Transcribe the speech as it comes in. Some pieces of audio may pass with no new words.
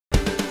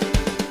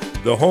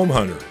The Home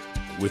Hunter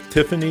with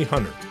Tiffany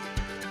Hunter.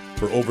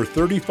 For over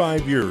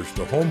 35 years,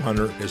 The Home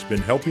Hunter has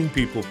been helping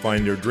people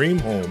find their dream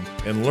home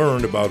and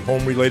learn about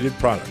home-related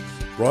products.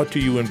 Brought to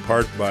you in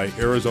part by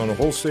Arizona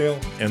Wholesale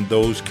and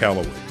those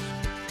Callaways.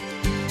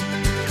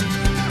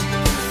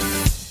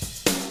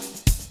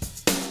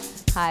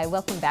 Hi,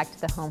 welcome back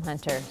to The Home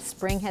Hunter.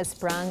 Spring has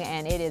sprung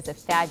and it is a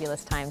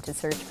fabulous time to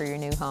search for your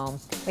new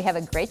home. We have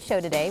a great show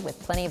today with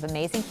plenty of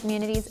amazing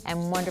communities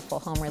and wonderful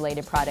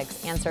home-related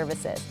products and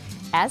services.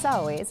 As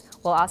always,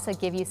 we'll also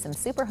give you some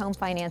super home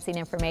financing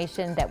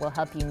information that will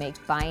help you make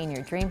buying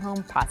your dream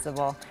home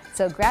possible.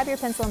 So grab your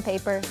pencil and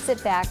paper,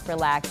 sit back,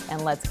 relax,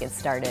 and let's get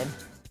started.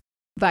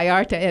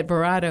 Vallarta at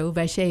Verrado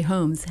Vache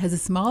Homes has a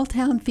small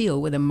town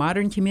feel with a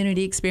modern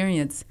community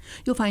experience.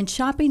 You'll find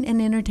shopping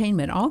and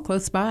entertainment all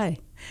close by.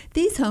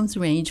 These homes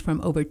range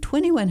from over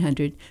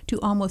 2,100 to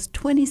almost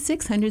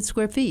 2,600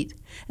 square feet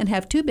and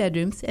have 2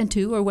 bedrooms and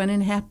 2 or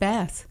 1.5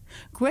 baths.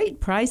 Great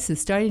prices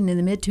starting in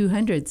the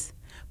mid-200s.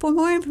 For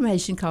more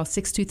information, call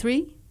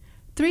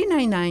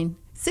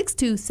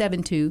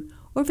 623-399-6272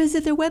 or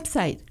visit their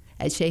website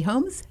at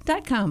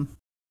shahomes.com.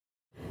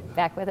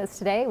 Back with us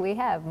today, we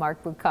have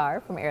Mark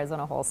Bukar from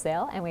Arizona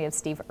Wholesale, and we have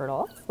Steve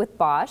Ertl with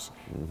Bosch.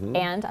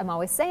 And I'm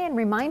always saying,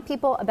 remind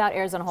people about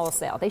Arizona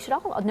Wholesale. They should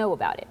all know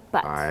about it.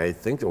 But I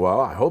think,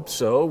 well, I hope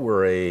so.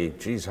 We're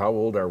geez, how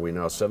old are we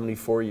now?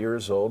 74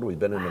 years old. We've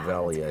been in the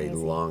Valley a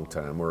long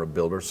time. We're a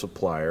builder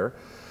supplier.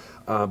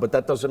 But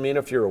that doesn't mean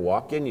if you're a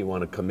walk-in, you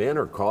want to come in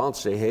or call and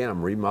say, hey,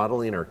 I'm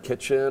remodeling our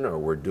kitchen, or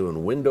we're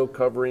doing window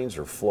coverings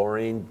or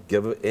flooring.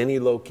 Give any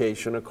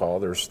location a call.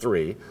 There's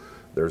 3.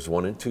 There's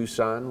one in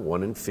Tucson,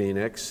 one in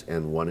Phoenix,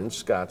 and one in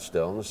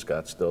Scottsdale, in the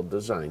Scottsdale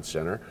Design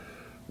Center.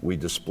 We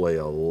display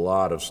a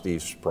lot of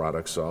Steve's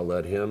products, so I'll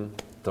let him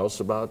tell us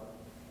about.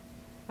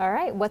 All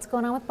right, what's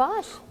going on with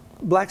Bosch?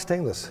 Black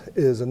stainless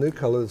is a new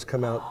color that's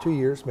come out 2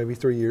 years, maybe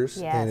 3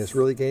 years, and it's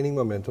really gaining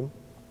momentum.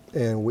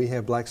 And we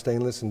have black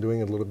stainless and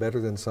doing it a little better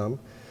than some.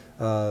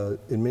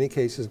 In many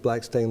cases,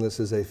 black stainless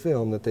is a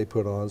film that they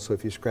put on, so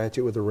if you scratch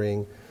it with a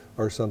ring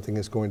or something,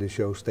 it's going to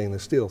show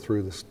stainless steel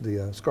through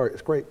the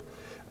scrape.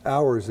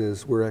 Ours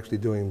is, we're actually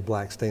doing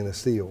black stainless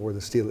steel, where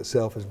the steel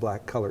itself is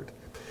black colored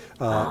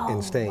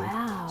and stained,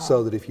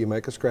 so that if you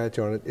make a scratch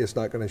on it, it's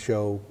not going to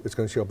show, it's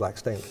going to show black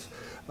stainless.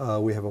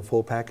 We have a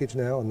full package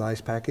now, a nice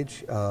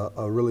package,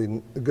 a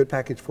really good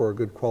package for a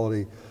good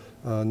quality,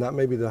 not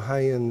maybe the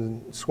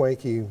high-end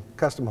swanky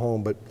custom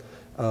home, but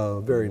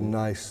very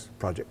nice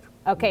project.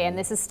 Okay, and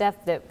this is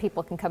stuff that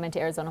people can come into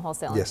Arizona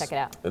Wholesale and check it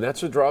out. And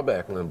that's a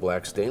drawback on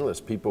black stainless.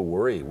 People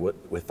worry, what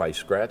if I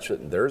scratch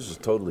it? Theirs is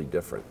totally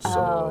different.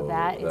 Oh,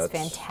 that is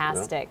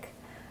fantastic.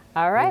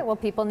 All right, well,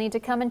 people need to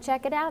come and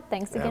check it out.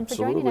 Thanks again for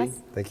joining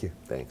us. Thank you.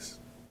 Thanks.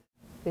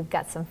 We've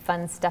got some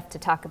fun stuff to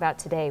talk about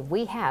today.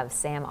 We have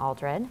Sam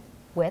Aldred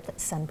with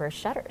Sunburst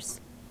Shutters.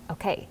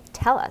 Okay,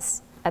 tell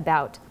us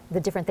about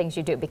the different things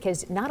you do,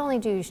 because not only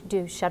do you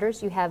do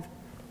shutters, you have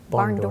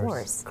barn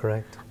doors.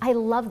 Correct. I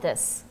love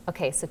this.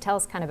 Okay, so tell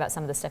us kind of about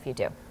some of the stuff you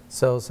do.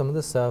 So some of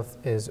the stuff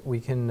is we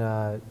can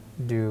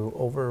do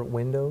over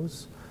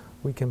windows.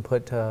 We can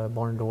put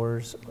barn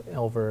doors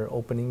over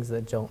openings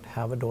that don't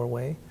have a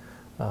doorway.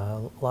 A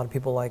lot of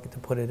people like to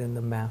put it in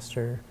the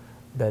master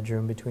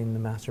bedroom, between the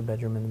master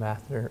bedroom and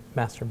the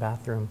master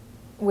bathroom.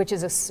 Which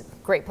is a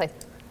great place.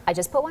 I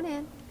just put one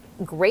in.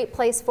 Great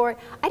place for it.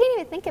 I didn't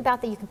even think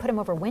about that you can put them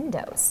over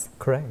windows.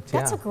 Correct,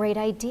 That's a great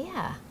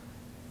idea.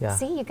 Yeah.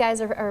 See, you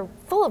guys are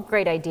full of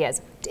great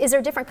ideas. Is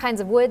there different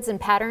kinds of woods and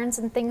patterns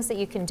and things that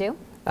you can do?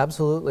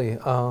 Absolutely.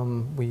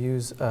 We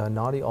use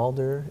knotty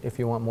alder if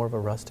you want more of a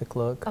rustic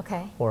look.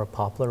 Okay. Or a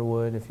poplar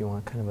wood if you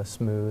want kind of a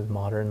smooth,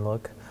 modern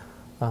look.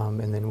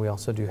 And then we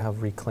also do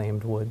have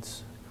reclaimed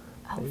woods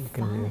that you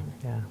can do.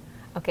 Yeah.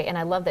 Okay, and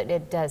I love that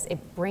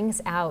it brings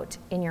out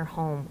in your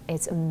home,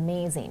 it's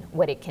amazing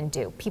what it can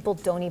do. People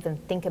don't even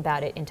think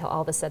about it until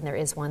all of a sudden there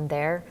is one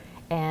there.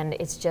 And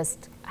it's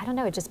just, I don't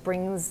know, it just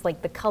brings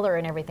like the color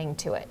and everything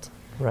to it.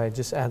 Right,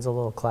 just adds a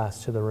little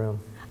class to the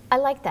room. I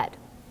like that.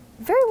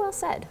 Very well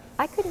said.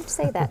 I couldn't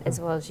say that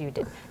as well as you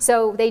did.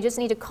 So they just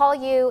need to call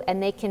you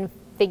and they can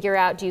figure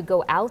out, do you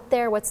go out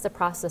there? What's the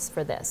process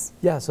for this?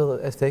 Yeah, so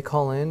if they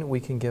call in,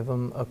 we can give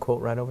them a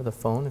quote right over the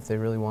phone if they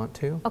really want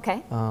to.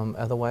 Okay.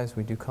 Otherwise,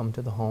 we do come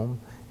to the home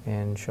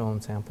and show them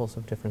samples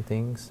of different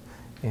things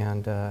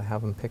and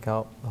have them pick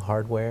out the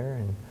hardware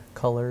and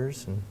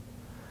colors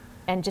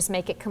and just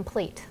make it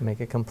complete.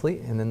 Make it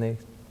complete, and then they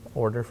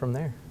order from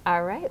there.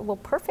 All right, well,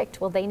 perfect.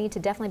 Well, they need to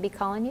definitely be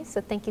calling you,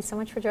 so thank you so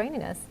much for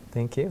joining us.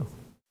 Thank you.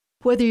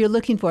 Whether you're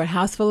looking for a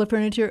house full of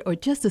furniture or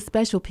just a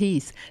special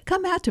piece,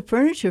 come out to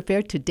Furniture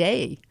Fair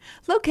today.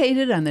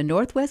 Located on the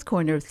northwest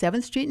corner of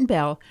 7th Street and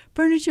Bell,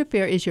 Furniture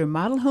Fair is your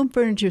model home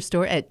furniture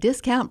store at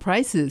discount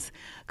prices.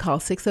 Call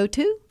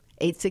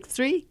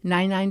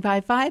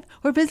 602-863-9955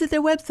 or visit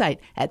their website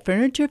at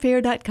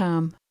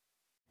FurnitureFair.com.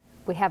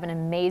 We have an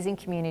amazing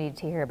community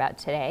to hear about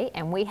today,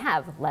 and we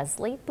have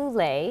Leslie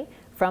Boulay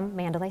from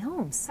Mandalay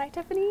Homes. Hi,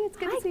 Tiffany. It's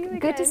good to see you again.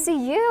 Good to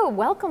see you.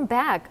 Welcome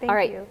back. Thank All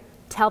right, you.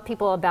 Tell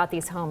people about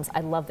these homes.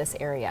 I love this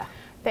area.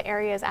 The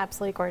area is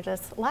absolutely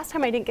gorgeous. Last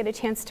time I didn't get a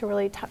chance to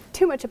really talk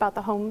too much about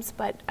the homes,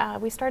 but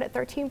we start at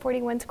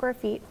 1,341 square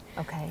feet,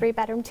 okay.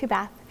 3-bedroom,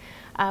 2-bath.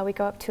 We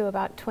go up to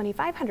about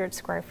 2,500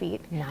 square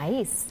feet.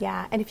 Nice.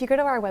 Yeah, and if you go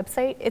to our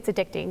website, it's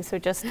addicting, so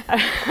just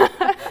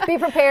be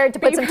prepared to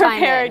put some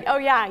time in. Oh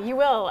yeah, you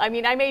will. I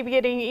mean, I may be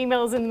getting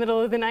emails in the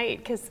middle of the night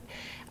because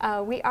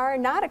we are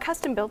not a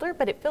custom builder,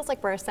 but it feels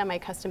like we're a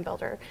semi-custom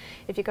builder.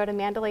 If you go to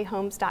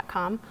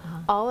MandalayHomes.com,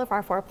 all of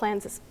our floor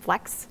plans is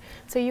flex,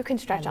 so you can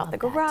stretch out the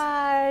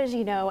garage,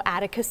 you know,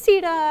 add a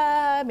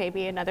casita,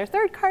 maybe another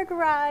 3rd-car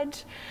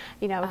garage,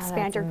 you know,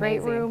 expand your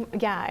great room.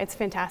 Yeah, it's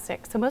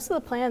fantastic. So most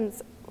of the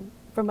plans,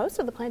 for most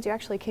of the plans, you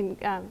actually can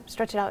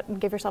stretch it out and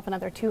give yourself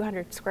another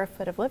 200 square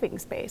foot of living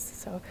space.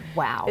 So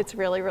wow, it's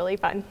really, really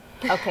fun.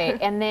 Okay,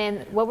 and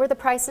then what were the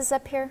prices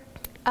up here?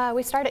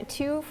 We start at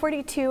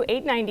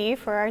 $242,890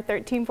 for our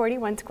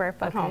 1,341 square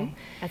foot home.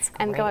 That's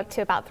great. And go up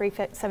to about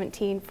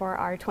 $317 for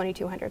our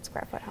 2,200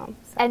 square foot home.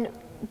 So. And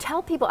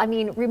tell people, I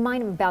mean,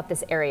 remind them about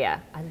this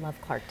area. I love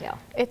Clarkdale.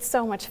 It's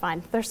so much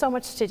fun. There's so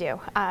much to do.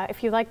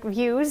 If you like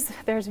views,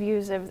 there's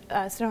views of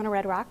Sedona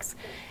Red Rocks.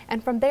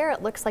 And from there,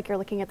 it looks like you're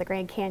looking at the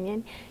Grand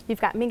Canyon. You've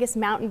got Mingus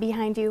Mountain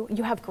behind you.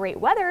 You have great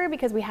weather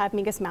because we have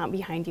Mingus Mountain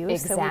behind you.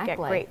 Exactly. So we get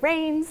great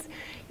rains.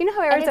 You know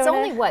how Arizona... And it's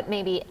only, what,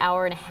 maybe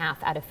hour and a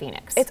half out of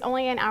Phoenix? It's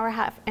only an hour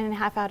and a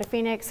half out of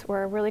Phoenix.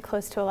 We're really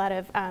close to a lot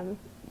of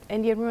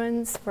Indian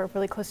ruins. We're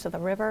really close to the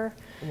river.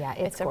 Yeah,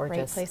 it's gorgeous. A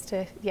great place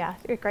to, yeah,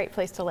 a great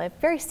place to live.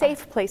 Very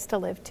safe place to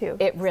live too.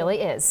 It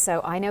really is.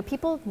 So I know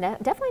people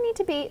definitely need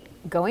to be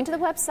going to the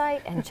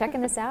website and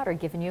checking this out or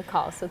giving you a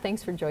call. So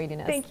thanks for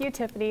joining us. Thank you,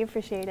 Tiffany.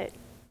 Appreciate it.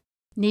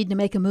 Need to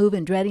make a move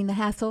and dreading the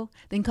hassle?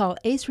 Then call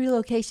Ace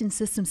Relocation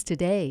Systems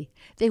today.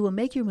 They will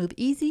make your move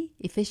easy,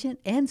 efficient,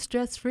 and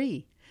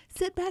stress-free.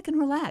 Sit back and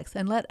relax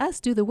and let us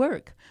do the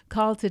work.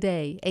 Call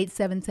today,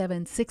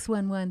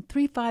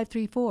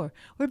 877-611-3534, or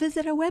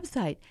visit our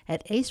website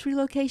at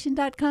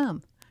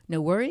acerelocation.com.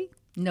 No worry,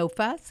 no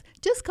fuss,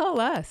 just call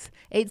us,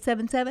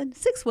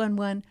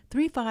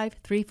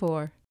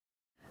 877-611-3534.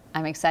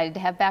 I'm excited to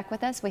have back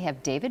with us. We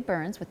have David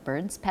Burns with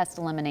Burns Pest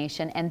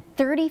Elimination and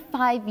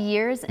 35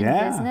 years in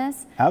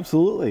business.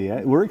 Absolutely.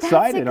 We're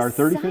excited. That's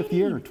Our 35th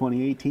year,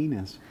 2018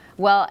 is.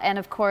 Well, and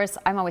of course,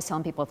 I'm always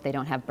telling people if they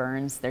don't have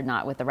burns, they're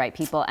not with the right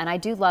people. And I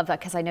do love that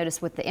because I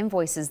noticed with the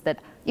invoices that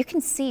you can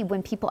see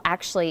when people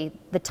actually,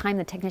 the time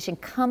the technician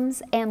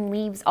comes and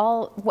leaves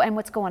all, and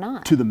what's going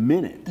on. To the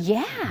minute.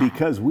 Yeah.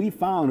 Because we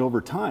found over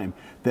time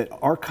that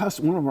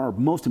one of our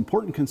most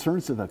important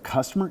concerns of a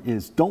customer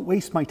is don't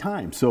waste my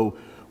time. So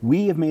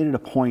we have made it a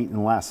point in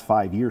the last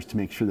 5 years to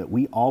make sure that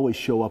we always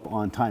show up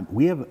on time.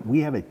 We have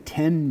a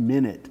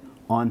 10-minute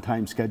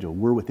on-time schedule.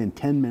 We're within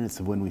 10 minutes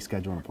of when we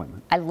schedule an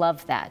appointment. I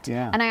love that.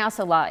 Yeah. And I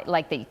also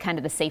like the kind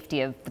of the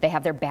safety of they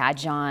have their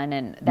badge on,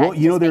 and that well,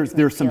 you know, just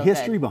there's some feel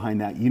history good.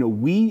 behind that. You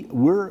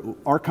know,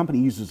 our company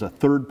uses a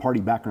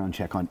third-party background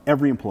check on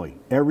every employee.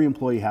 Every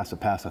employee has to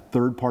pass a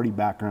third-party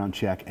background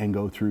check and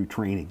go through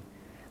training.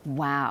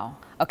 Wow.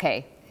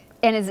 Okay.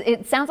 And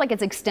it sounds like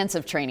it's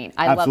extensive training.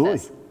 I Absolutely.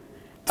 love this.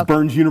 It's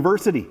Burns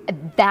University.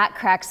 That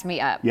cracks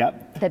me up.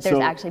 Yep. That there's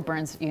So actually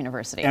Burns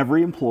University.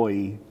 Every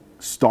employee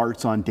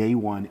starts on day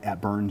one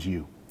at Burns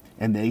U,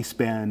 and they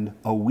spend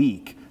a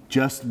week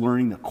just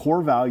learning the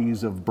core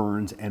values of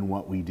Burns and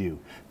what we do.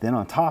 Then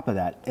on top of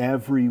that,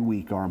 every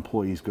week our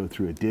employees go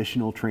through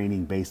additional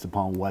training based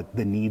upon what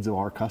the needs of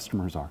our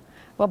customers are.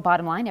 Well,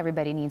 bottom line,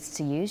 everybody needs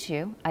to use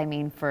you. I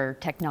mean, for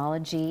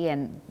technology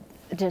and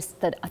just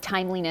the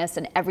timeliness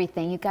and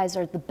everything, you guys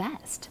are the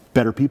best.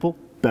 Better people,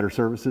 better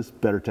services,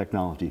 better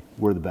technology.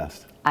 We're the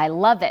best. I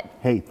love it.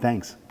 Hey,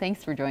 thanks.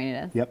 Thanks for joining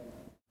us. Yep.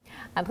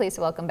 I'm pleased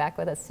to welcome back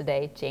with us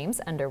today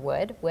James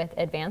Underwood with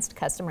Advanced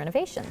Custom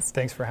Renovations.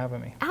 Thanks for having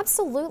me.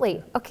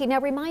 Absolutely. Okay, now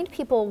remind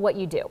people what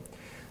you do.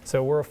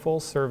 So we're a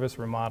full-service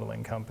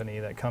remodeling company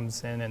that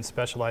comes in and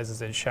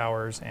specializes in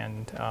showers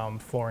and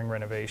flooring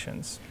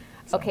renovations.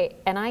 So. Okay,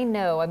 and I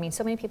know, I mean,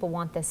 so many people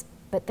want this,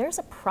 but there's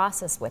a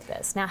process with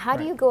this. Now, how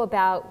do you go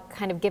about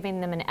kind of giving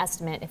them an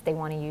estimate if they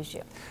want to use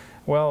you?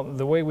 Well,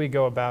 the way we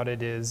go about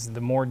it is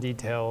the more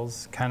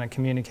details kind of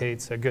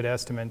communicates a good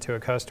estimate to a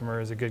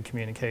customer is a good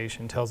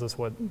communication, tells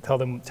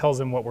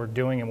them what we're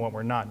doing and what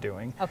we're not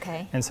doing.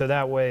 Okay. And so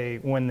that way,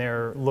 when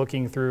they're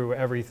looking through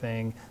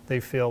everything,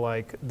 they feel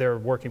like they're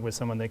working with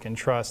someone they can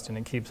trust, and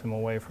it keeps them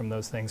away from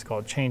those things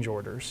called change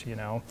orders, you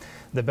know.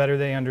 The better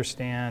they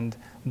understand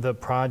the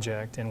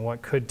project and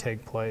what could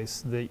take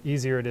place, the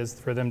easier it is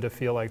for them to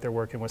feel like they're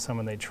working with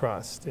someone they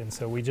trust. And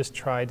so we just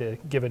try to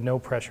give a no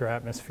pressure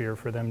atmosphere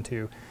for them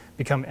to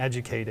become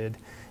educated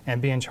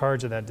and be in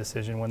charge of that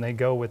decision. When they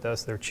go with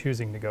us, they're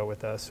choosing to go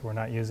with us. We're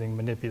not using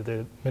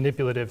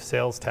manipulative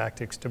sales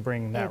tactics to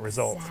bring that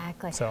result.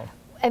 Exactly. So.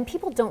 And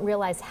people don't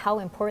realize how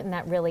important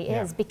that really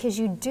is, because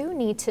you do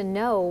need to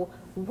know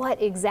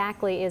what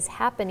exactly is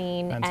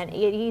happening at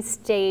each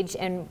stage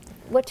and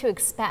what to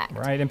expect.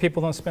 Right, and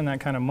people don't spend that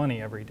kind of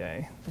money every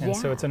day. And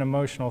so it's an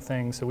emotional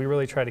thing. So we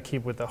really try to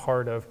keep with the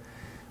heart of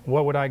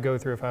what would I go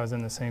through if I was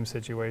in the same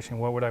situation?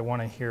 What would I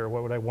want to hear?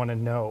 What would I want to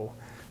know?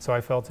 So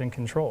I felt in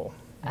control.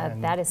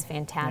 That is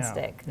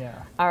fantastic.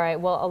 Yeah. All right,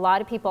 well, a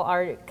lot of people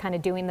are kind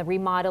of doing the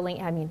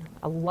remodeling, I mean,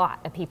 a lot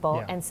of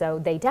people, and so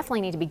they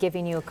definitely need to be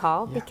giving you a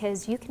call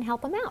because you can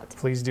help them out.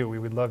 Please do, we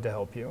would love to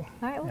help you.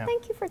 All right, well,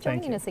 thank you for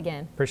joining us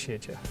again.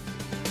 Appreciate you.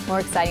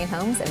 More exciting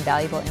homes and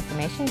valuable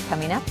information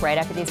coming up right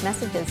after these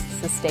messages,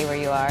 so stay where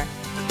you are.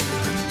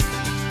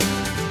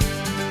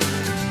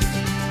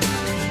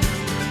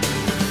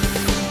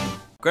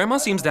 Grandma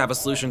seems to have a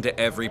solution to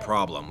every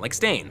problem, like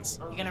stains.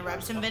 You're gonna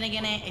rub some vinegar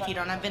in it. If you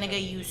don't have vinegar,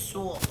 use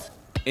salt.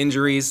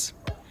 Injuries.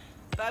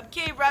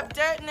 Bubkey, rub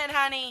dirt in it,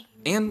 honey.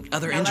 And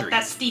other now injuries.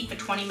 Let that steep for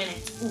 20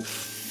 minutes. Oof,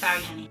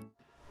 sorry, honey.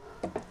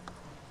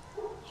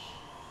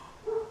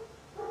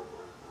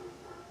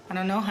 I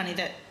don't know, honey,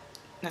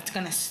 that's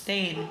gonna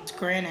stain. It's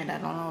granite, I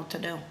don't know what to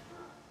do.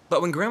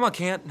 But when Grandma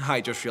can't,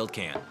 HydroShield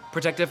can.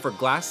 Protective for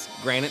glass,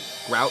 granite,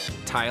 grout,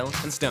 tile,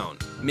 and stone,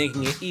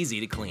 making it easy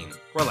to clean.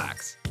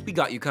 Relax, we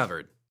got you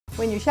covered.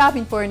 When you're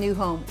shopping for a new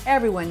home,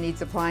 everyone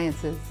needs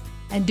appliances.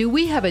 And do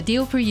we have a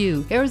deal for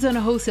you?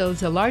 Arizona Wholesale is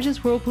the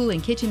largest Whirlpool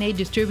and KitchenAid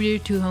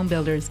distributor to home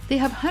builders. They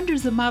have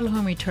hundreds of model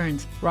home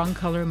returns, wrong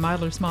color,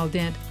 model or small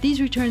dent. These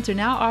returns are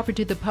now offered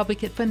to the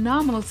public at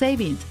phenomenal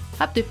savings,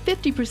 up to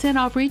 50%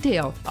 off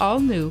retail,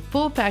 all new,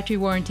 full factory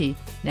warranty.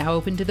 Now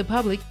open to the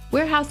public.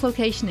 Warehouse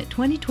location at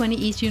 2020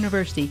 East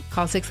University.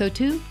 Call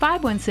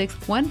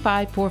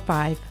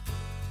 602-516-1545.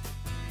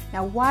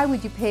 Now, why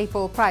would you pay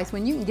full price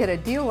when you can get a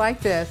deal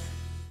like this?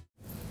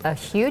 A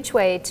huge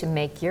way to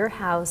make your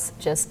house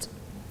just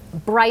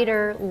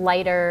brighter,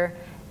 lighter,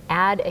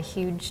 add a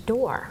huge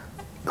door.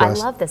 I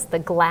love this, the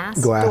glass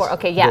door.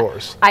 Okay, yeah,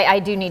 doors. I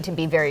do need to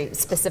be very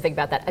specific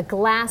about that. A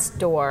glass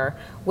door,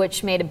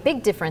 which made a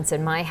big difference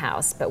in my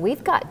house, but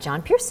we've got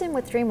John Pearson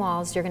with Dream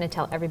Walls. You're gonna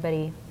tell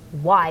everybody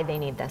why they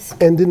need this.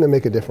 And didn't it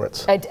make a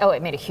difference? Oh,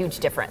 it made a huge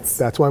difference.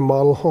 That's why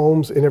model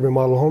homes, in every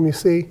model home you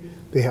see,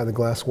 they have the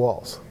glass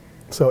walls.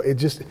 So it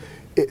just,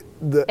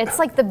 it's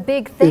like the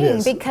big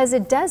thing because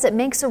it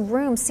makes a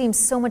room seem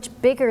so much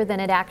bigger than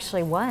it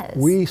actually was.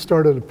 We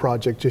started a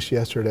project just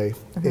yesterday,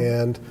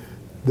 and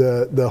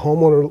the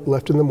homeowner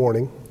left in the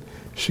morning.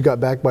 She got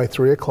back by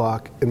 3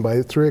 o'clock, and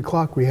by 3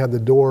 o'clock we had the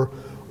door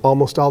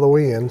almost all the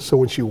way in. So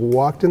when she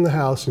walked in the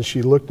house and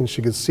she looked and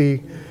she could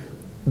see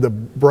the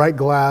bright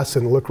glass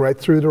and look right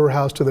through to her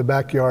house to the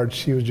backyard,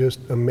 she was just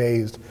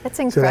amazed. That's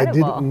incredible. Said, I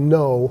didn't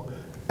know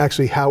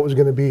actually how it was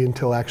going to be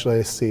until actually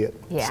I see it.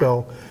 Yeah.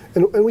 So,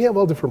 and we have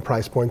all different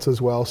price points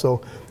as well.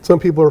 So some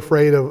people are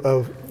afraid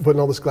of putting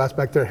all this glass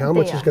back there. How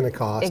much is going to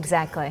cost?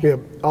 Exactly. We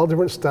have all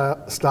different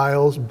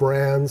styles,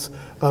 brands.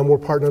 We're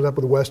partnered up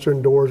with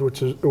Western Doors,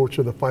 which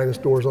are the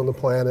finest doors on the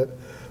planet.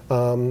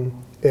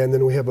 And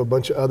then we have a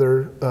bunch of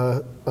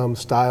other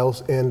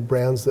styles and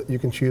brands that you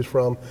can choose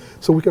from,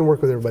 so we can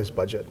work with everybody's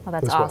budget. Well,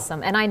 that's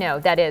awesome. And I know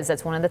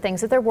that's one of the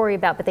things that they're worried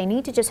about, but they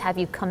need to just have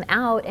you come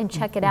out and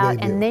check it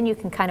out, and then you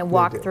can kind of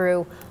walk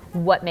through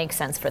what makes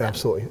sense for them.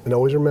 Absolutely. And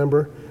always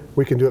remember,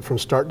 we can do it from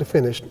start to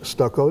finish: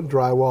 stucco,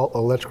 drywall,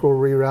 electrical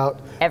reroute,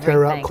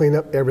 tear out, clean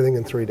up, everything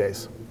in 3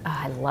 days. Oh,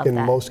 I love that.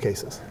 In most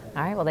cases.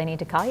 All right, well, they need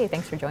to call you.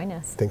 Thanks for joining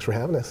us. Thanks for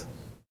having us.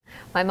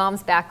 My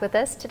mom's back with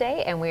us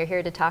today, and we're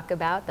here to talk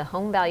about the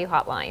Home Value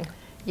Hotline.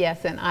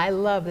 Yes, and I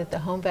love that the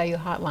Home Value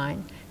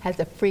Hotline has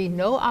a free,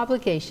 no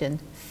obligation,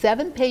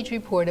 7-page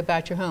report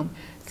about your home.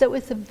 So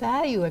it's the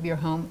value of your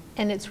home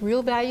and its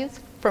real values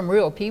from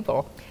real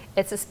people.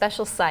 It's a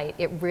special site.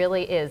 It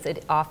really is.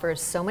 It offers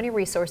so many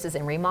resources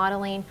in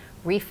remodeling,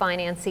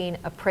 refinancing,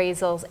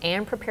 appraisals,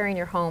 and preparing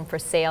your home for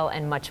sale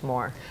and much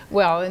more.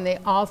 Well, and they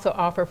also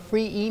offer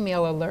free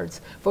email alerts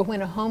for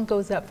when a home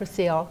goes up for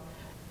sale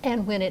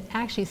and when it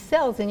actually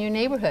sells in your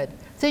neighborhood.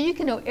 So you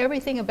can know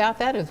everything about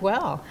that as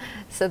well.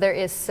 So there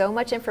is so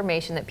much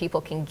information that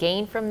people can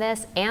gain from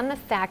this, and the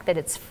fact that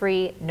it's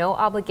free, no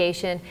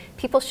obligation.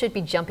 People should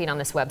be jumping on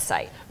this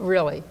website.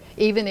 Really.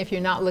 Even if you're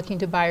not looking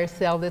to buy or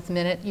sell this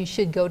minute, you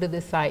should go to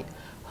this site,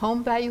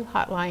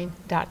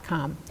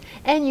 homevaluehotline.com.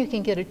 And you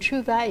can get a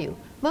true value.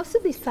 Most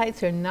of these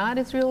sites are not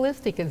as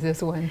realistic as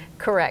this one.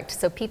 Correct.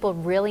 So people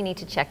really need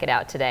to check it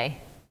out today.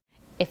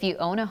 If you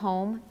own a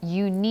home,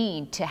 you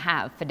need to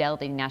have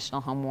Fidelity National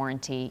Home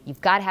Warranty.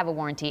 You've got to have a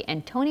warranty.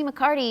 And Tony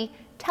McCarty,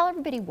 tell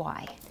everybody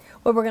why.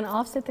 Well, we're going to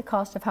offset the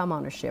cost of home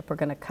ownership. We're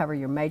going to cover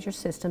your major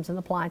systems and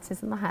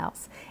appliances in the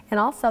house. And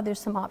also there's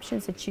some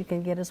options that you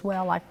can get as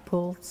well, like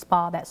pool,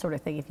 spa, that sort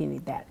of thing if you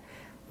need that.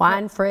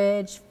 Wine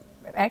fridge,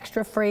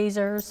 extra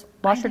freezers,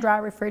 washer,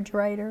 dryer,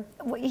 refrigerator.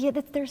 Well, yeah,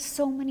 there's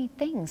so many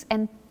things.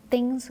 And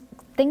things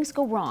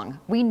go wrong.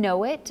 We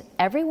know it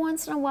every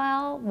once in a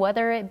while,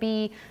 whether it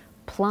be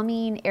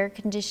plumbing, air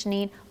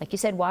conditioning, like you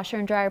said, washer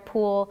and dryer,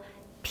 pool.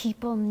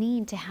 People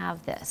need to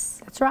have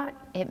this. That's right.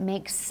 It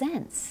makes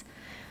sense.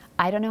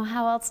 I don't know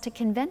how else to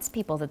convince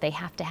people that they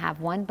have to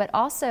have one, but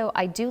also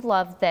I do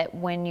love that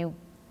when you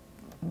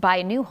buy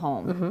a new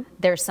home,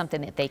 there's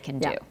something that they can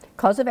do.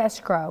 Because of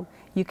escrow,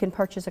 you can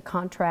purchase a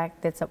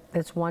contract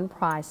that's one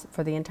price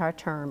for the entire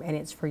term, and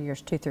it's for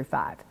years 2 through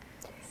 5.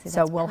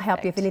 So we'll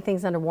help you. If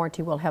anything's under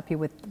warranty, we'll help you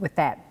with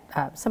that.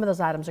 Some of those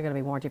items are going to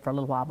be warranted for a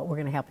little while, but we're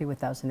going to help you with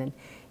those. And then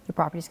your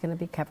property's going to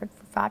be covered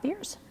for 5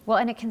 years. Well,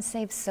 and it can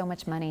save so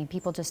much money.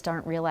 People just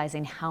aren't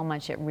realizing how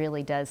much it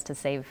really does to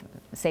save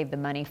the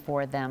money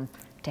for them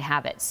to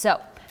have it.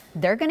 So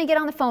they're going to get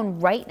on the phone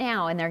right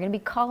now and they're going to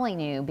be calling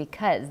you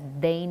because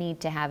they need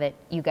to have it.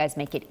 You guys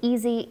make it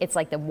easy. It's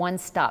like the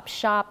one-stop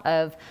shop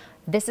of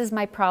this is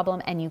my problem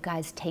and you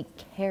guys take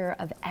care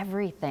of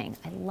everything.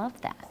 I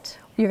love that.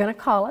 You're going to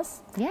call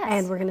us. Yes.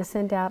 And we're going to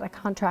send out a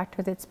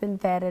contractor that's been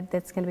vetted,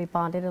 that's going to be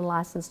bonded and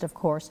licensed, of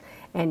course,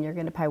 and you're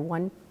going to pay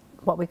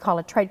what we call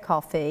a trade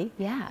call fee.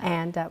 Yeah.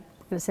 And we're going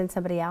to send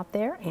somebody out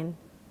there and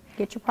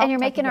get your problem. And you're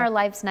making taken our care of.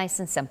 lives nice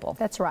and simple.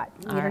 That's right.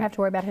 You All don't right. have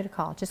to worry about who to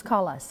call. Just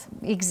call us.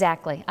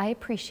 Exactly. I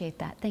appreciate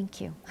that. Thank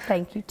you.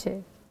 Thank you,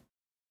 too.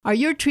 Are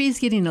your trees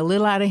getting a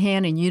little out of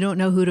hand and you don't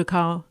know who to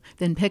call?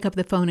 Then pick up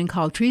the phone and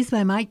call Trees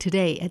by Mike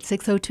today at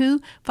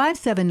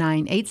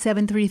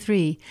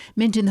 602-579-8733.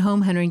 Mention the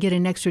Home Hunter and get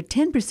an extra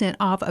 10%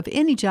 off of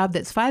any job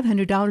that's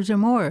 $500 or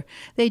more.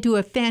 They do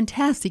a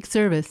fantastic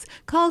service.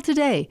 Call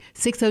today,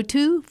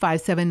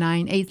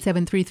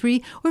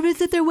 602-579-8733, or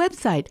visit their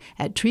website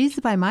at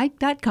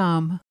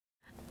treesbymike.com.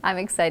 I'm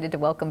excited to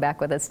welcome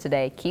back with us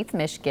today Keith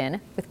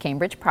Mishkin with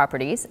Cambridge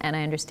Properties, and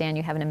I understand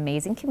you have an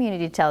amazing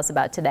community to tell us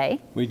about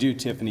today. We do,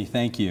 Tiffany.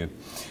 Thank you.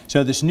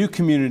 So this new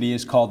community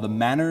is called the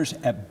Manors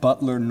at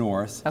Butler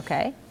North,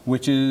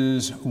 which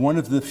is one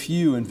of the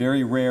few and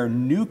very rare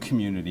new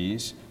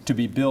communities to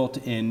be built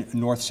in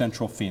North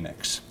Central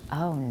Phoenix.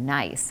 Oh,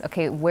 nice.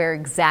 Okay, where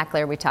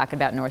exactly are we talking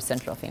about North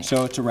Central Phoenix?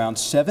 So it's around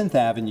 7th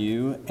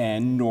Avenue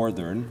and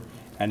Northern,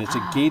 and it's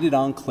a gated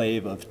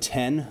enclave of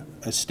 10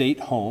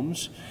 estate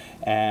homes.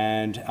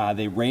 And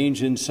they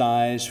range in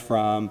size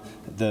from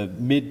the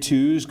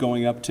mid-2s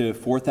going up to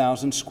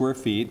 4,000 square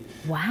feet.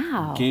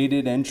 Wow.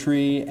 Gated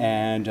entry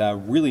and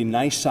really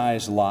nice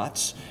sized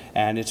lots.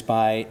 And it's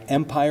by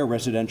Empire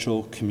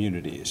Residential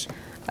Communities.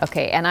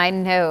 Okay, and I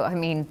know, I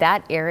mean,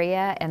 that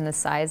area and the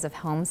size of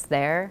homes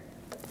there,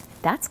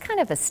 that's kind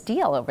of a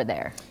steal over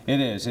there. It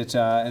is. It's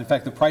in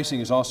fact, the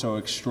pricing is also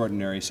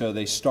extraordinary. So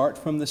they start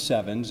from the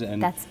 7s,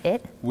 and that's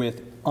it,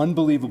 with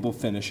unbelievable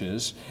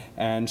finishes,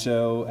 and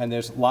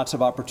there's lots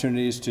of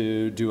opportunities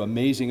to do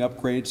amazing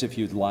upgrades if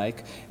you'd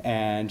like.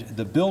 And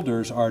the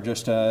builders are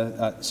just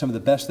some of the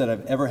best that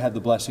I've ever had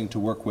the blessing to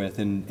work with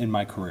in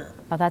my career.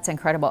 Oh, that's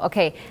incredible.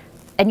 Okay,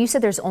 and you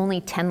said there's only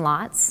 10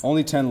 lots?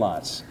 Only 10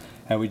 lots.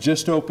 And we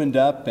just opened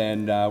up,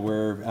 and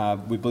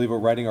we believe we're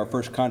writing our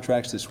first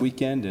contracts this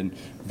weekend, and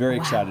very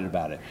excited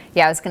about it.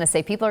 Yeah, I was going to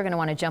say, people are going to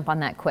want to jump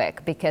on that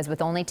quick, because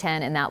with only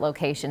 10 in that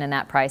location and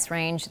that price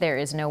range, there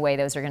is no way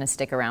those are going to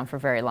stick around for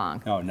very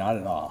long. No, not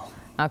at all.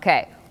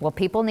 Okay, well,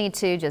 people need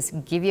to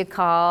just give you a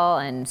call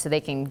and so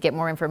they can get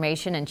more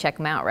information and check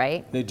them out,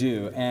 right? They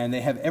do, and they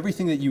have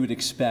everything that you would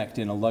expect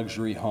in a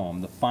luxury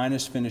home, the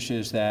finest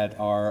finishes that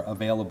are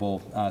available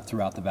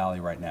throughout the valley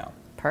right now.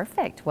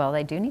 Perfect. Well,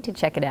 they do need to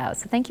check it out.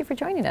 So thank you for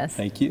joining us.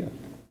 Thank you.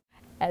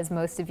 As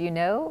most of you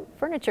know,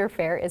 Furniture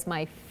Fair is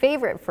my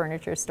favorite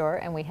furniture store,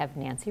 and we have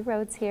Nancy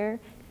Rhodes here.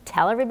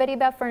 Tell everybody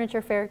about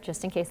Furniture Fair,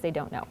 just in case they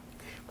don't know.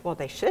 Well,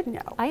 they should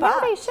know. I know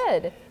they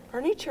should.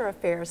 Furniture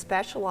Fair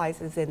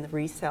specializes in the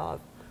resale of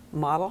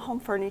model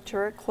home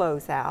furniture at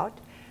closeout.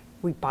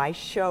 We buy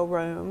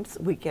showrooms.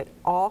 We get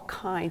all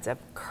kinds of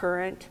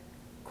current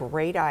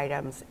great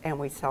items, and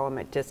we sell them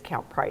at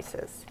discount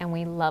prices. And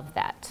we love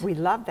that. We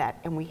love that,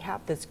 and we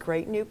have this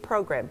great new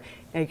program.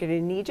 Now, you're going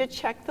to need to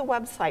check the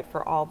website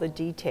for all the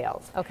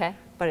details. Okay.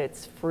 But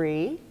it's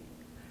free,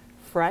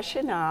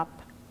 freshen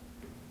up,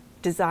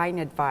 design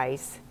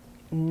advice,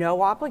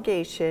 no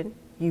obligation.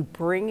 You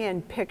bring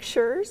in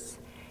pictures,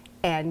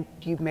 and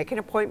you make an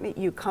appointment,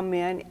 you come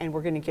in, and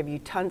we're going to give you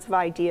tons of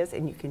ideas,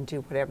 and you can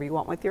do whatever you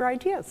want with your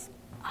ideas.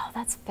 Oh,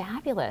 that's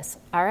fabulous.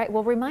 All right,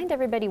 well, remind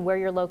everybody where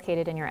you're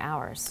located and your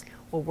hours.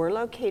 Well, we're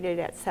located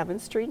at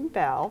 7th Street and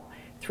Bell,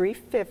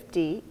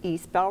 350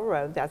 East Bell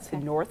Road. That's the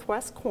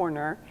northwest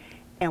corner.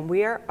 And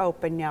we are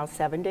open now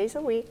 7 days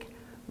a week,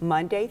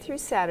 Monday through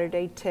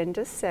Saturday, 10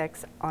 to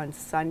 6. On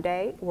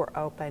Sunday, we're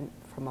open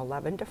from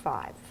 11 to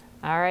 5.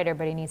 All right,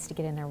 everybody needs to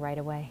get in there right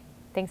away.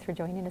 Thanks for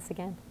joining us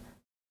again.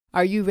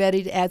 Are you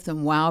ready to add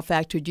some wow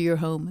factor to your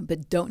home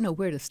but don't know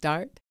where to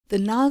start? The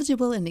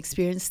knowledgeable and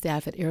experienced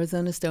staff at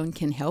Arizona Stone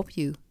can help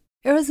you.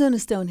 Arizona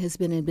Stone has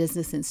been in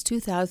business since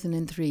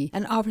 2003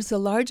 and offers the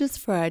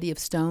largest variety of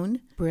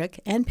stone,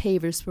 brick, and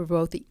pavers for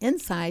both the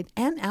inside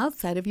and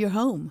outside of your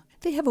home.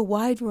 They have a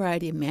wide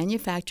variety of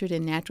manufactured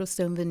and natural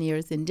stone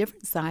veneers in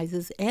different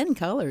sizes and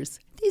colors.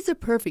 These are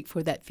perfect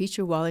for that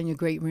feature wall in your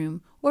great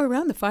room, or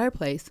around the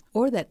fireplace,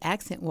 or that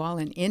accent wall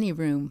in any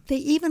room. They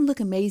even look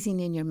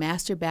amazing in your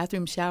master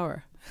bathroom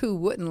shower. Who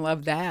wouldn't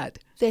love that?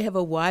 They have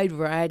a wide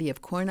variety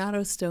of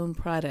Coronado Stone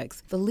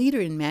products, the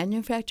leader in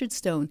manufactured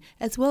stone,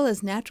 as well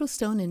as natural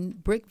stone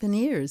and brick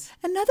veneers.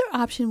 Another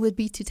option would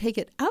be to take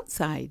it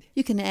outside.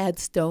 You can add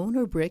stone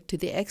or brick to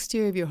the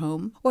exterior of your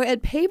home, or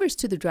add pavers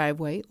to the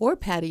driveway or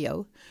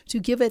patio to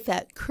give it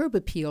that curb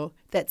appeal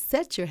that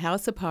sets your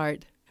house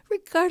apart.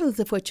 Regardless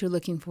of what you're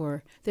looking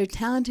for, their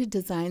talented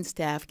design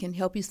staff can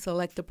help you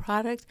select the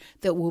product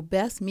that will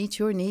best meet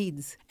your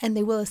needs. And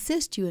they will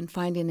assist you in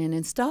finding an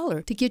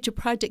installer to get your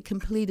project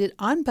completed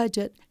on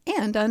budget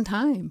and on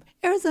time.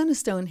 Arizona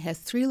Stone has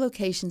 3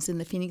 locations in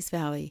the Phoenix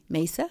Valley: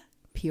 Mesa,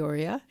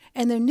 Peoria,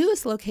 and their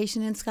newest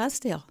location in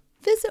Scottsdale.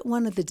 Visit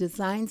one of the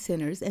design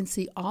centers and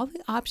see all the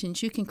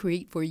options you can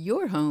create for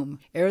your home.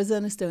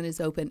 Arizona Stone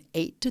is open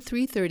 8 to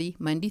 3:30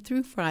 Monday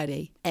through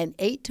Friday and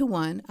 8 to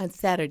 1 on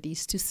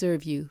Saturdays to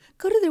serve you.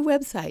 Go to their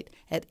website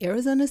at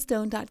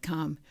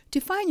arizonastone.com to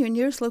find your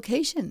nearest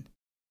location.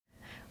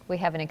 We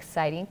have an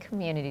exciting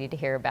community to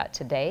hear about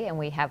today, and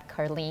we have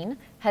Carlene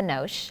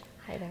Hanosh.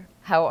 Hi there.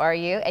 How are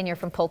you? And you're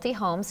from Pulte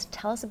Homes.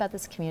 Tell us about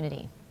this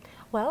community.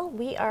 Well,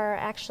 we are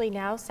actually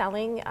now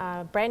selling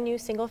brand new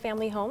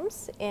single-family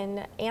homes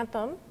in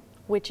Anthem,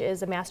 which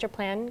is a master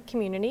plan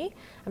community.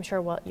 I'm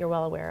sure you're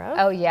well aware of.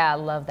 Oh yeah, I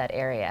love that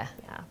area.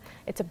 Yeah,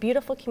 it's a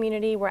beautiful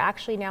community. We're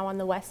actually now on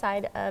the west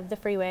side of the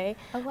freeway.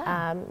 Oh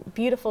wow.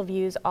 Beautiful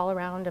views all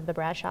around of the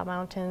Bradshaw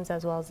Mountains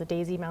as well as the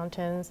Daisy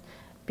Mountains.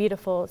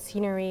 Beautiful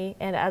scenery,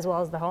 and as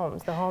well as the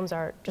homes. The homes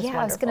are just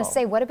wonderful. I was going to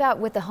say, what about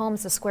with the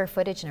homes, the square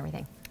footage and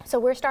everything? So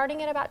we're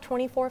starting at about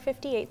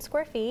 2,458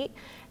 square feet,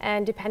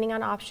 and depending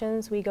on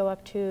options, we go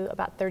up to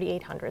about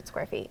 3,800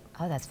 square feet.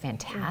 Oh, that's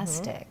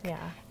fantastic. Yeah.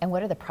 And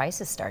what are the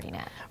prices starting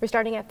at? We're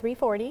starting at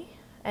 $340,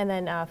 and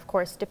then of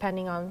course,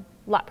 depending on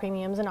lot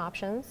premiums and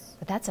options.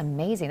 But that's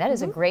amazing. That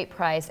is a great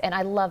price, and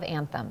I love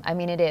Anthem. I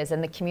mean, it is,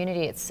 and the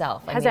community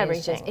itself. Has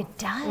everything. It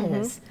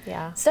does.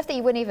 Yeah. Stuff that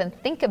you wouldn't even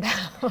think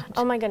about.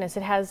 Oh my goodness,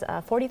 it has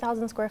a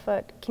 40,000 square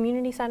foot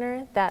community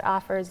center that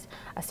offers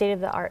a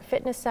state-of-the-art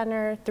fitness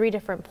center, 3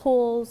 different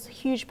pools,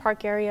 huge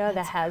park area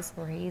that has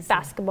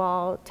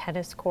basketball,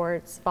 tennis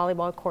courts,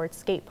 volleyball courts,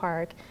 skate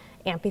park,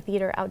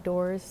 amphitheater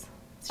outdoors.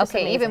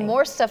 Okay, amazing. Even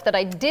more stuff that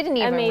I didn't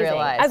even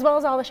realize. As well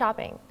as all the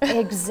shopping.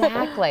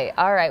 Exactly.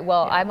 All right,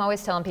 well, I'm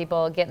always telling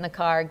people, get in the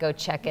car, go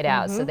check it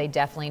out, so they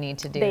definitely need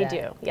to do that. They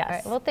do, yes. All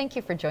right, well, thank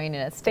you for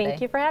joining us today. Thank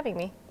you for having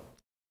me.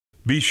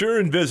 Be sure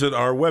and visit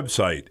our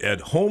website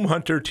at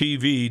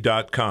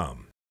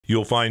homehuntertv.com.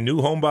 You'll find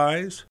new home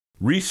buys,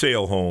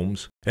 resale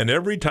homes, and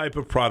every type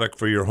of product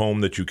for your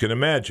home that you can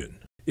imagine.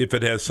 If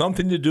it has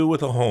something to do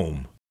with a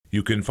home,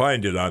 you can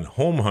find it on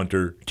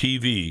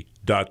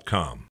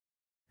homehuntertv.com.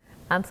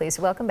 I'm pleased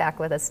to welcome back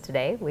with us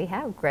today. We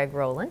have Greg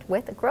Rowland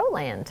with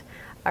Growland.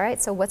 All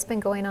right, so what's been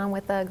going on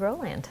with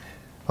Growland?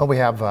 Well, we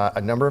have a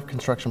number of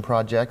construction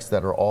projects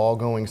that are all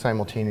going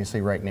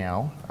simultaneously right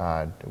now.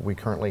 We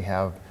currently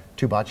have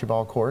 2 bocce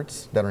ball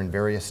courts that are in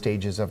various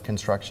stages of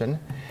construction.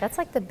 That's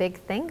like the big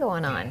thing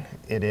going on.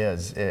 It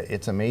is.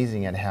 It's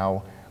amazing at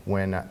how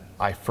when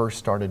I first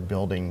started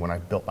building, when I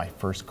built my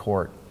first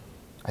court,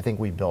 I think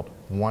we built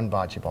 1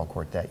 bocce ball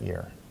court that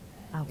year.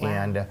 Oh, wow.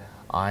 And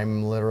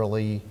I'm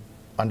literally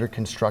under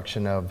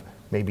construction of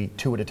maybe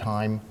 2 at a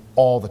time,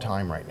 all the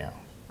time right now.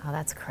 Oh,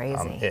 that's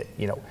crazy.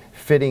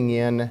 Fitting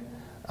in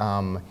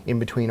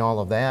between all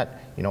of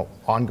that,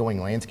 ongoing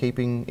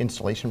landscaping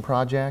installation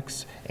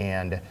projects,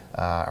 and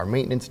our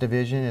maintenance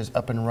division is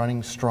up and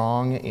running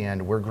strong,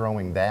 and we're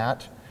growing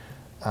that.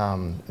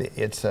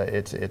 It's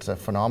a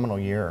phenomenal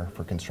year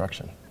for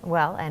construction.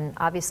 Well, and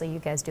obviously you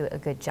guys do a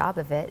good job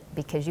of it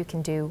because you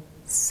can do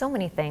so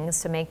many things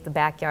to make the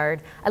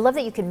backyard. I love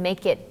that you can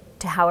make it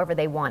to however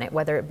they want it,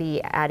 whether it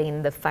be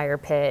adding the fire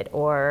pit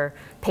or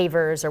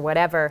pavers or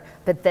whatever,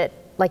 but that,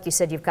 like you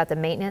said, you've got the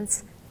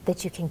maintenance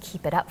that you can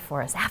keep it up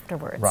for us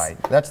afterwards. Right.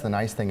 That's the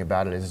nice thing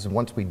about it is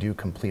once we do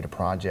complete a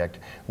project,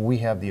 we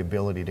have the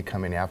ability to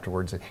come in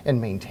afterwards and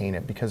maintain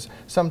it, because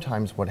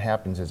sometimes what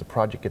happens is a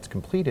project gets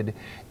completed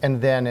and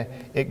then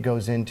it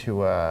goes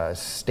into a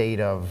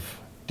state of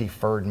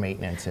deferred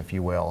maintenance, if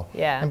you will.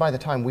 Yeah. And by the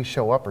time we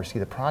show up or see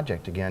the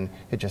project again,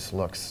 it just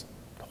looks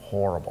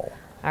horrible.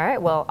 All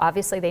right, well,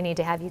 obviously they need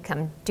to have you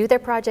come do their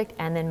project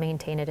and then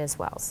maintain it as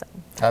well. So.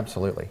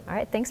 Absolutely. All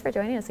right, thanks for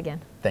joining us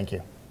again. Thank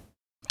you.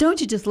 Don't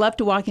you just love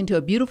to walk into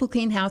a beautiful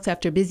clean house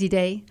after a busy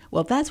day?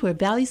 Well, that's where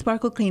Valley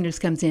Sparkle Cleaners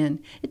comes in.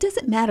 It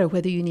doesn't matter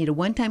whether you need a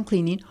one-time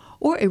cleaning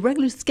or a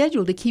regular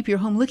schedule to keep your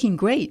home looking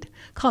great.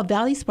 Call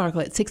Valley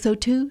Sparkle at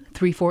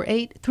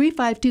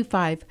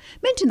 602-348-3525.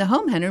 Mention the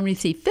Home Hunter and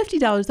receive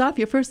 $50 off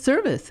your first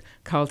service.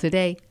 Call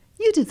today.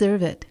 You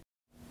deserve it.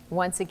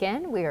 Once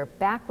again, we are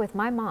back with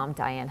my mom,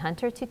 Diane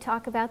Hunter, to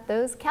talk about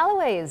those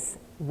Callaways,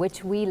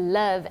 which we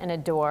love and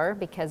adore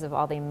because of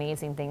all the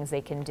amazing things they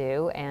can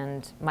do.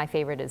 And my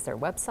favorite is their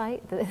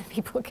website that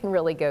people can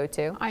really go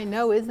to. I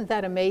know, isn't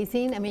that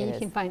amazing? I mean, It you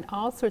can is. find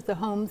all sorts of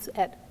homes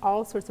at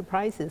all sorts of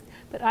prices,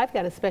 but I've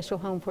got a special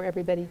home for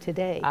everybody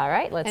today. All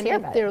right, let's hear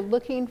about if they're it.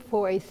 looking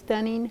for a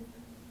stunning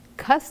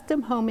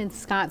custom home in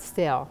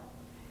Scottsdale,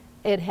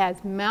 it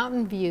has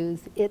mountain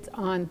views. It's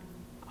on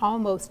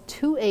almost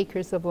 2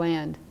 acres of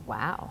land.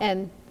 Wow.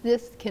 And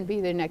this can be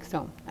their next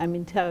home. I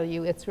mean, tell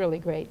you, it's really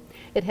great.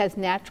 It has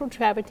natural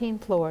travertine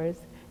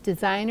floors,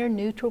 designer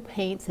neutral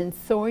paints, and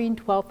soaring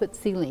 12-foot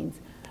ceilings.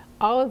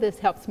 All of this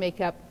helps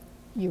make up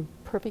your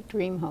perfect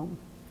dream home.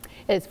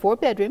 It has 4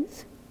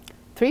 bedrooms,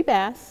 3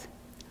 baths,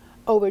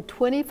 over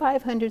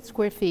 2,500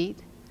 square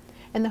feet,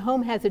 And the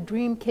home has a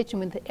dream kitchen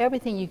with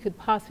everything you could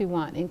possibly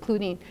want,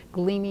 including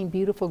gleaming,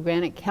 beautiful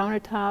granite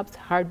countertops,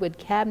 hardwood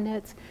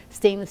cabinets,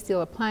 stainless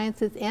steel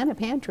appliances, and a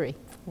pantry.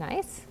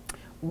 Nice.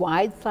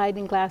 Wide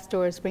sliding glass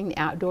doors bring the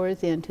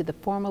outdoors into the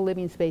formal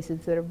living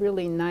spaces that are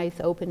really nice,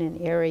 open,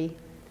 and airy.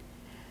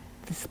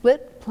 The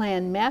split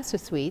plan master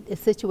suite is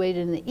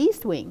situated in the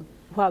east wing,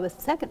 while the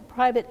second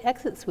private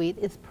exit suite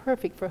is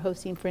perfect for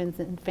hosting friends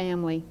and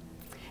family.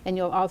 And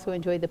you'll also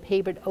enjoy the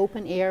pavered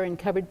open air and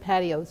covered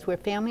patios where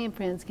family and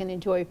friends can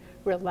enjoy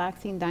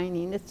relaxing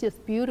dining. It's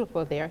just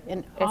beautiful there.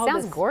 And it all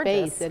sounds the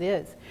gorgeous. Space it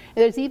is. And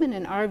there's even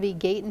an RV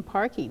gate and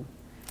parking.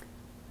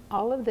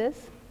 All of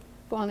this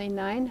for only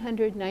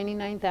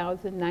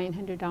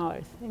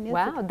 $999,900.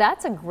 Wow,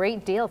 that's a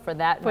great deal for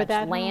that much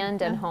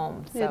land and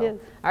home. So, it is.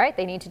 All right,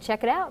 they need to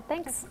check it out.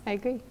 Thanks. I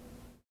agree.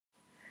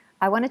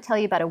 I want to tell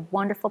you about a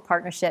wonderful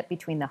partnership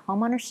between the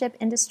homeownership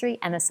industry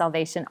and the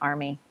Salvation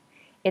Army.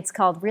 It's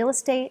called Real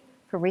Estate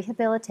for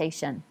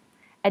Rehabilitation.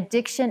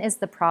 Addiction is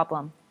the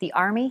problem. The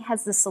Army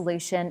has the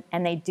solution,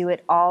 and they do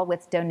it all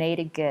with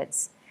donated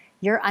goods.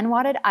 Your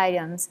unwanted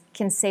items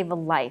can save a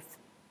life.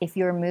 If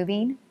you're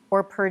moving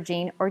or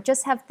purging or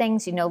just have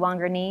things you no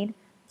longer need,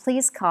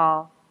 please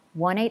call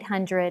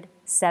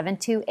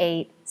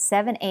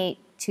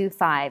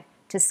 1-800-728-7825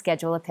 to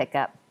schedule a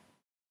pickup.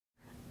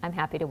 I'm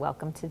happy to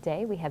welcome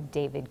today, we have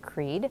David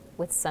Creed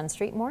with Sun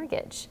Street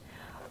Mortgage.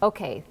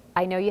 Okay,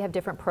 I know you have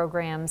different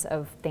programs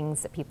of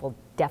things that people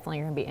definitely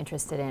are going to be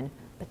interested in,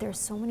 but there's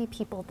so many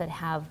people that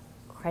have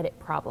credit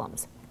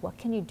problems. What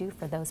can you do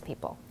for those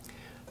people?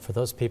 For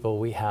those people,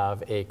 we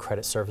have a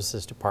credit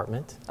services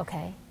department.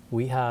 Okay.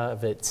 We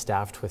have it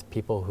staffed with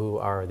people who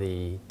are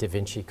the Da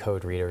Vinci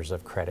Code readers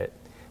of credit.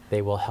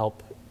 They will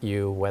help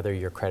you whether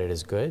your credit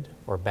is good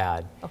or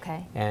bad.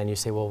 Okay. And you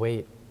say, well,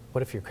 wait,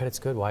 what if your credit's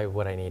good? Why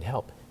would I need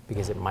help?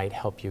 Because it might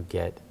help you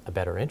get a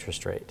better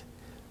interest rate.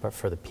 But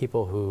for the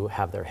people who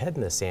have their head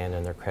in the sand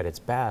and their credit's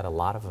bad, a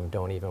lot of them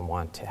don't even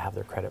want to have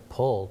their credit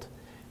pulled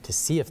to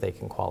see if they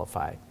can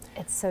qualify.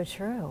 It's so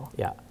true.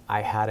 Yeah,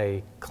 I had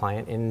a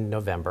client in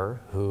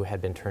November who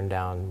had been turned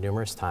down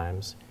numerous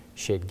times.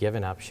 She had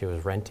given up. She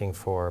was renting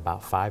for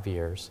about 5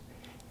 years.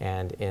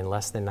 And in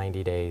less than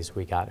 90 days,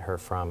 we got her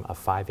from a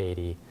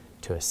 580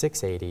 to a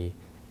 680.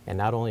 And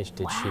not only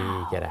did she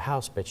get a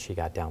house, but she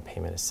got down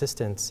payment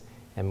assistance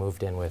and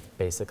moved in with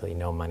basically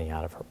no money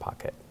out of her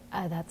pocket.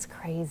 That's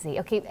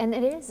crazy. Okay, and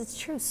it's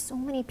true. So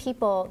many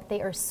people,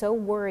 they are so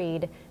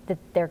worried that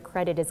their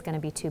credit is going to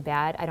be too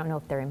bad. I don't know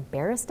if they're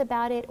embarrassed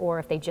about it or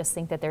if they just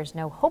think that there's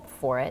no hope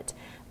for it.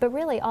 But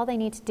really, all they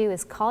need to do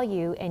is call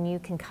you and you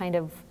can kind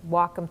of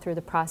walk them through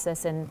the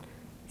process and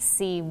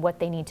see what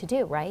they need to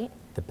do, right?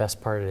 The best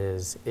part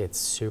is it's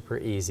super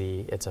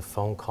easy. It's a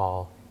phone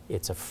call.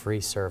 It's a free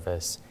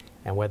service.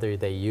 And whether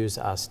they use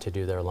us to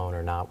do their loan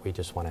or not, we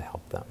just want to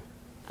help them.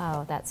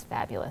 Oh, that's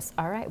fabulous.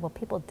 All right, well,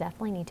 people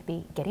definitely need to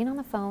be getting on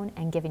the phone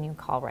and giving you a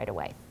call right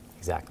away.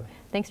 Exactly.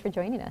 Thanks for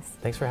joining us.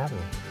 Thanks for having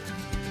me.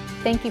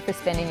 Thank you for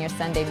spending your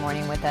Sunday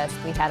morning with us.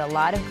 We had a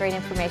lot of great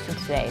information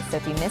today, so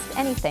if you missed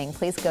anything,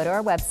 please go to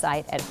our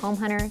website at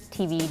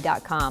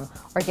homehuntertv.com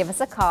or give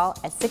us a call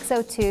at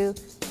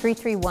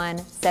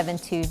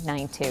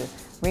 602-331-7292.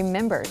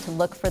 Remember to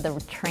look for the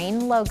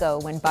Trane logo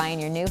when buying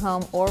your new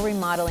home or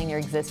remodeling your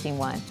existing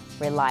one.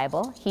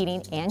 Reliable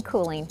heating and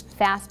cooling,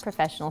 fast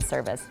professional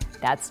service.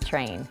 That's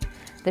Trane.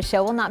 The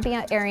show will not be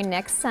airing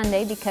next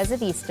Sunday because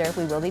of Easter.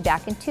 We will be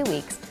back in 2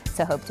 weeks,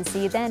 so hope to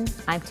see you then.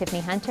 I'm Tiffany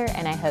Hunter,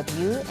 and I hope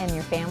you and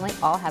your family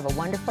all have a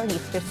wonderful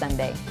Easter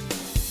Sunday.